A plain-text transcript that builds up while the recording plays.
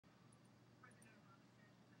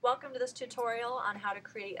Welcome to this tutorial on how to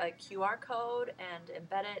create a QR code and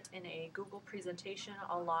embed it in a Google presentation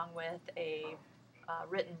along with a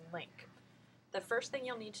written link. The first thing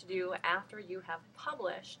you'll need to do after you have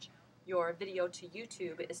published your video to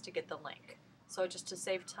YouTube is to get the link. So just to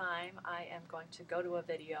save time, I am going to go to a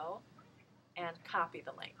video and copy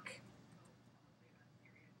the link.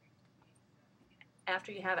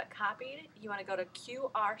 After you have it copied, you want to go to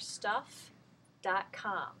qrstuff.com.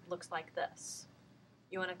 Looks like this.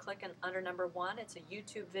 You want to click under number 1, it's a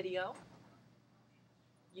YouTube video.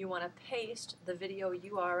 You want to paste the video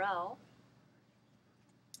URL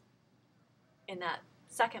in that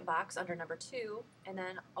second box under number 2, and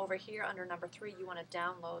then over here under number 3 you want to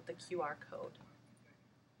download the QR code.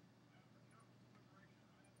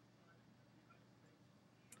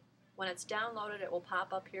 When it's downloaded, it will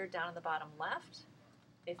pop up here down in the bottom left.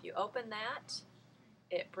 If you open that,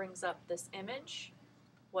 it brings up this image.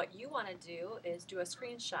 What you want to do is do a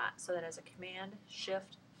screenshot, so that as a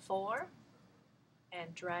Command-Shift-4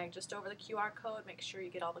 and drag just over the QR code, make sure you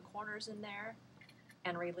get all the corners in there,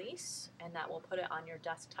 and release, and that will put it on your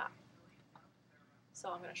desktop. So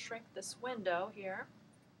I'm going to shrink this window here,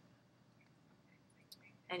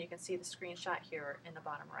 and you can see the screenshot here in the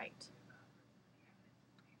bottom right.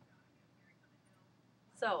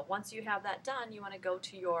 So once you have that done, you want to go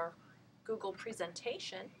to your Google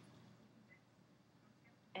presentation,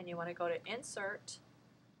 and you want to go to Insert,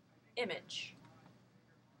 Image.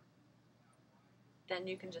 Then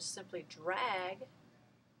you can just simply drag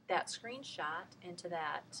that screenshot into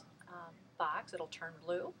that box. It'll turn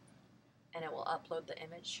blue, and it will upload the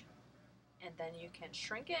image. And then you can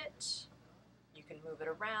shrink it, you can move it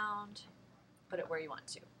around, put it where you want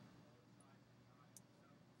to.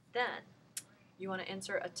 Then you want to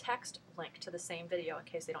insert a text link to the same video in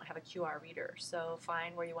case they don't have a QR reader. So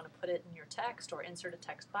find where you want to put it in your text, or insert a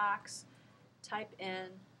text box. Type in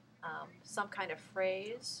some kind of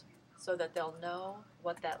phrase so that they'll know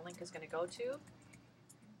what that link is going to go to.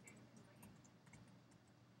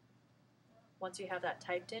 Once you have that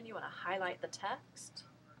typed in, you want to highlight the text.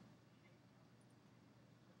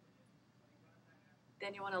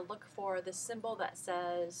 Then you want to look for the symbol that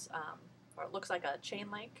says, or it looks like a chain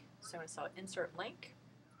link. So insert link.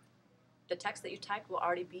 The text that you typed will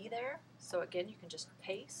already be there. So again, you can just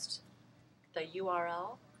paste the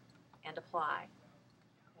URL and apply.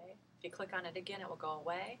 Okay. If you click on it again, it will go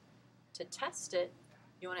away. To test it,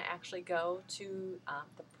 you want to actually go to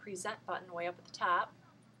the present button way up at the top.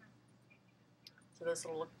 So this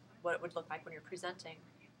will look what it would look like when you're presenting.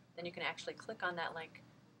 Then you can actually click on that link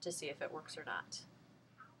to see if it works or not.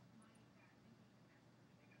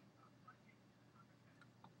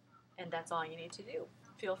 And that's all you need to do.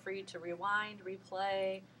 Feel free to rewind,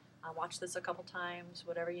 replay, watch this a couple times,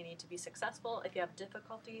 whatever you need to be successful. If you have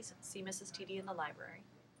difficulties, see Mrs. TD in the library.